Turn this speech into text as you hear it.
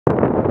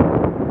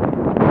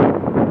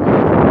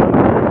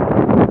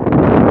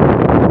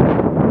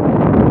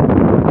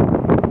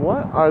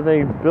are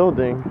they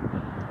building?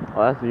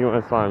 Oh, that's the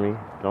U.S. Army.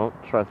 Don't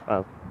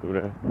trespass through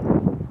there.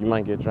 You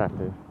might get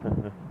drafted.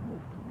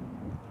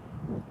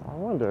 I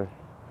wonder,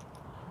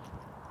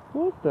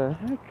 what the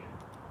heck?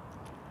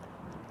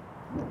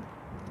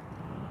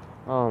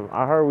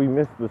 I heard we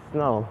missed the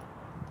snow.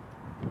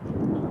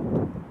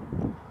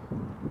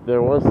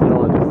 There was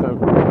snow in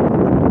December.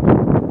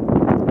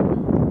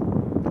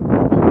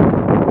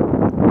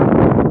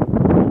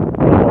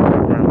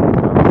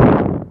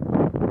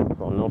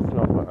 So no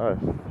snow for us.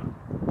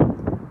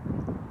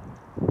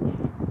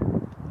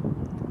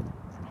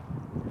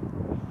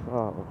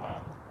 So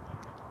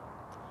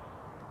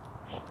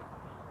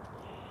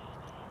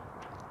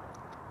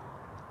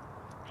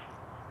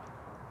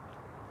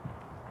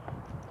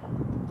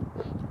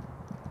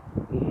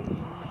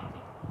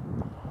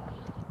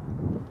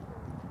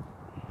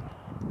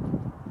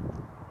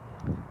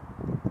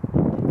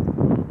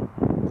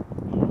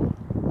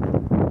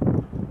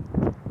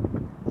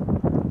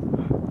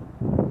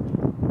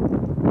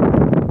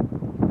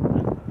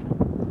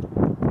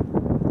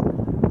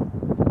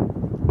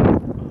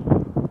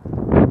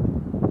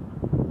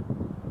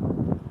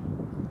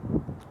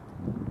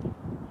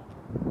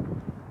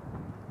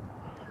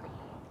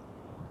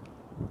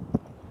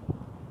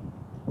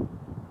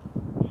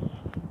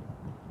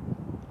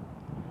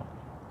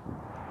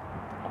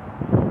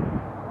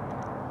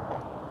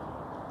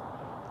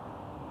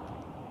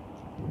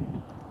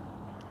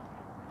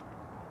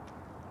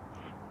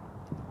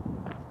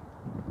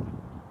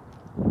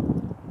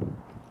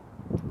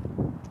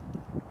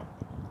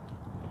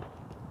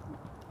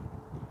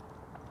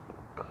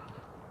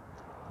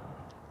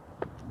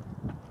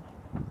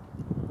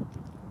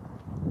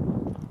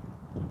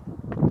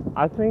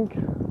I think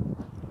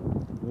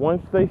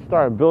once they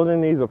start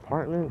building these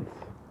apartments,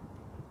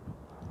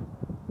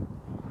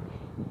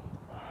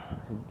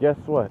 guess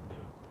what?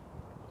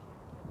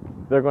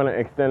 They're going to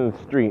extend the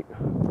street.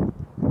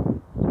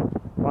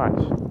 Watch.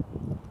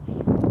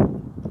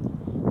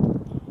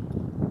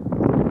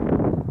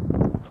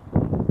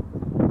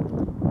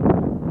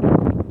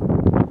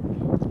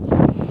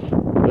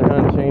 They're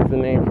going to change the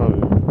name from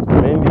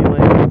Mindy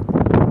Lane,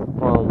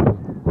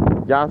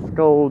 from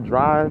Yasco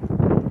Drive,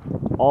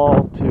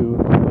 all to, you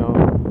know,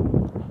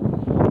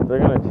 they're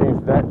going to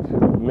change that to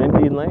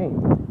Mindy Lane.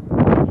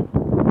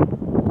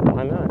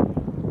 Why not?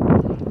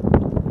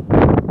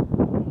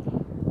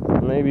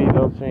 Maybe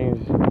they'll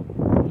change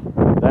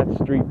that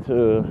street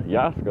to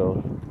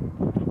Yasco.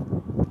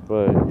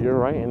 But you're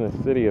right in the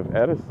city of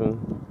Edison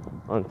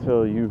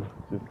until you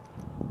just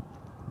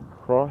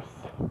cross.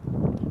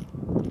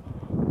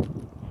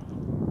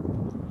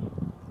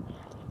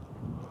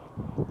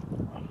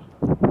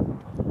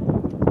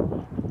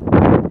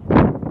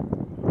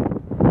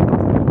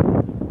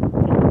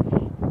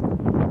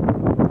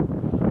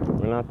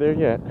 Not there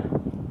yet.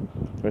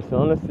 We're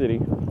still in the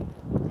city.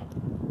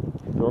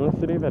 Still in the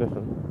city of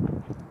Edison.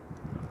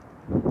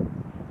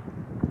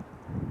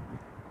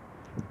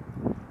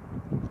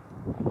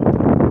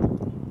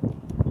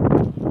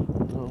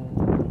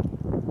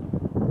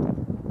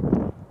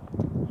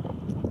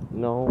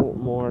 No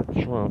more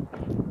Trump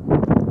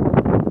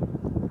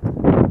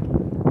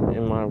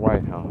in my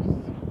White House.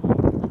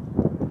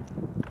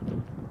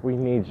 We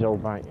need Joe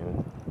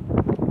Biden.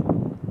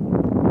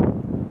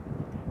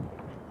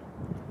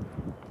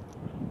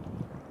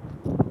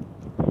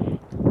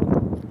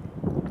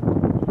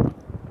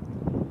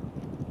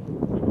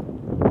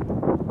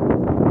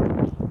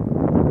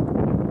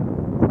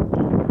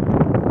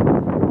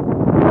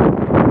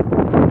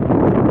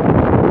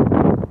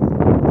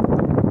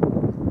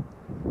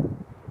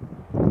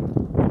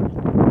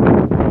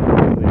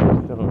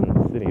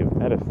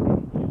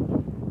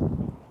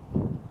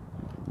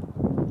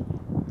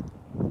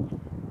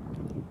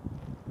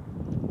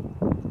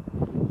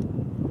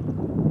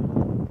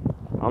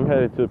 I'm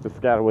headed to the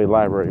Piscataway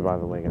Library, by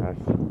the way, guys.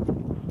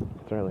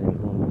 It's early in the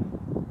morning.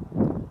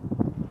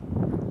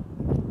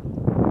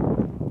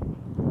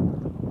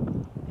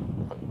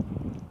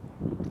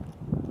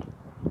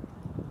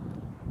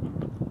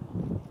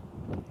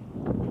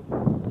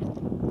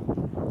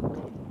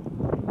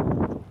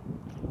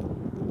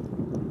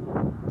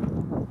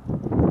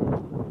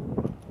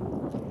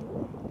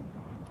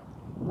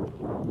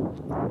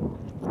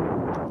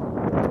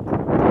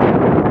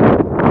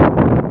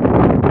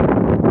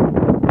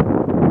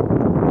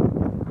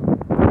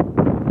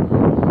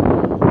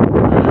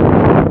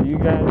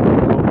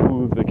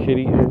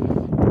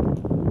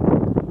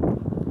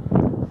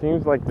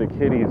 Seems like the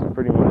kitty is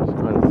pretty much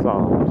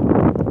unsolved.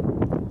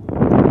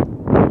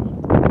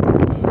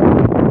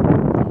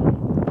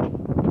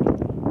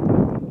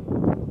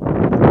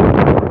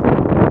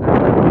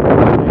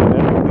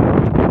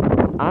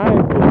 I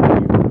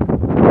believe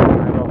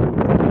I know who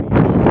the kitty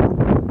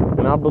is,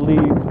 and I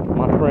believe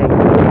my friend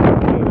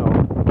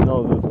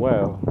knows as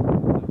well.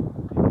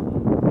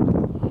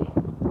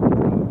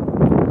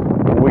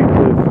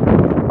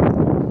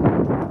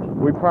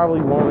 We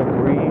probably won't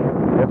agree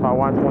if I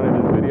watch one of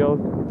his videos.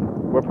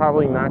 We're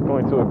probably not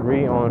going to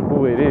agree on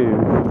who it is,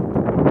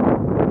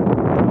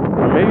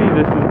 Or maybe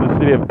this is the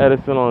city of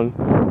Edison on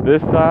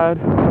this side,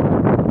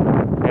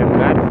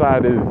 and that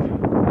side is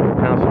the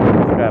township of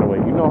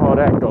Piscataway. You know how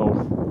that goes.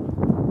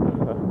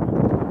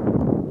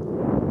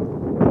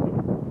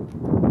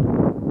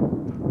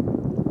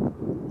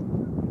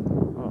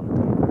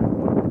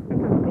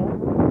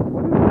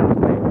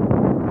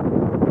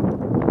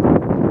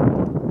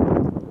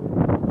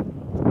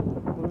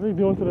 What are they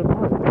doing to the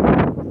park?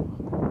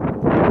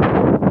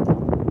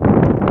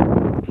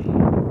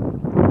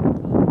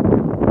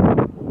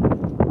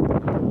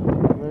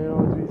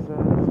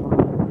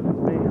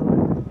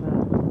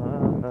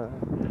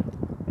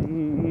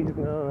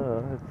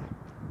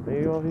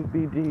 May always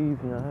be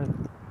these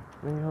nuts.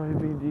 May always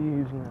be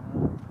these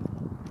nuts.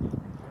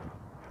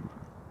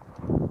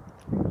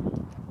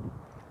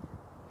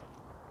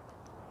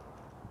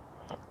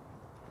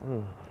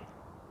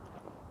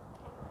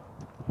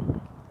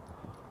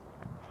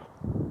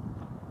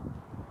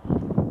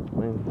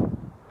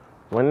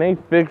 When they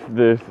fix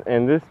this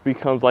and this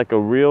becomes like a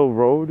real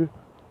road,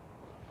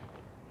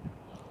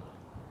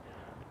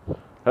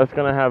 that's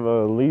gonna have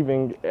a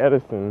leaving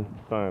Edison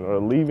sign or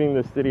leaving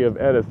the city of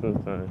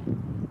Edison sign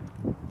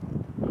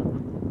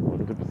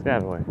into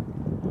Piscataway.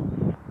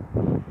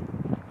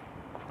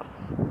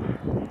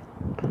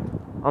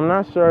 I'm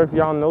not sure if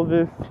y'all know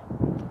this,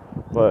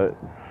 but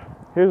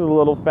here's a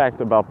little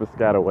fact about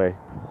Piscataway.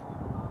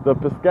 The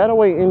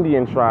Piscataway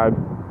Indian tribe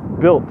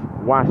built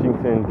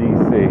Washington,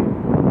 D.C.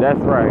 That's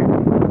right.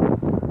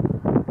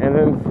 And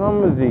then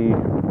some of the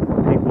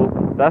people,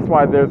 that's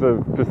why there's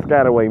a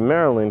Piscataway,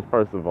 Maryland,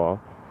 first of all.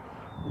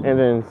 And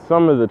then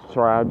some of the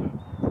tribe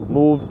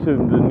moved to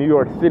the New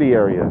York City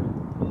area.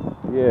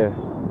 Yeah.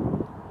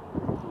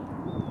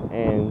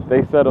 And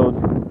they settled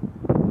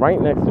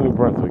right next to New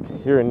Brunswick,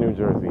 here in New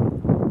Jersey.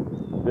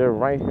 They're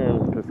right here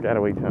in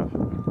Piscataway Township.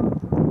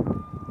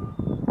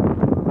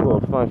 A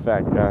little fun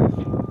fact, guys,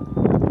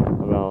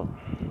 about,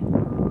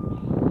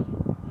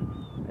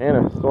 and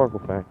a historical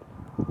fact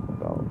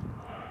about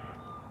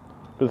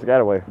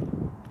Piscataway.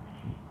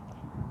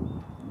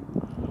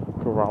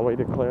 Could Rahway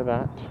declare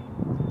that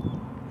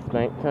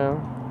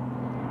Spanktown?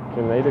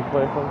 Can they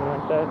declare something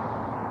like that?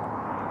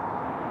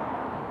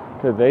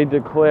 Could they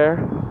declare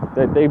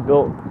that they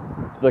built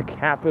the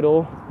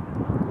capital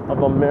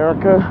of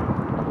America?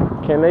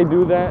 Can they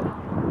do that?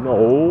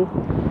 No.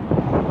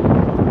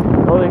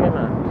 No, they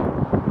cannot.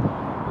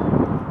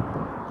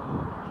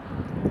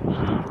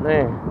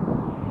 Man,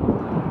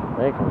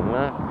 they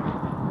cannot.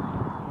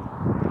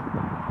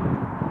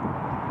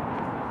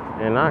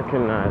 And I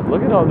cannot.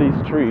 Look at all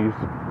these trees.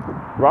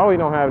 Rahway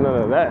don't have none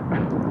of that.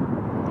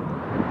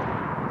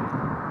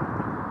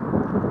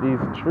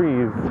 These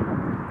trees.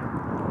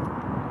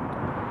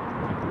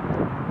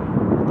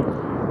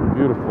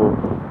 Beautiful.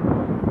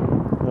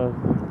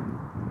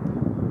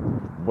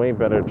 Way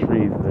better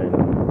trees than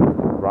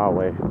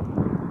Rahway.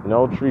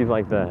 No trees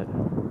like that.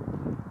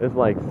 It's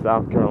like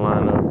South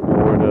Carolina,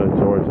 Florida,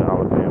 Georgia,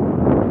 Alabama.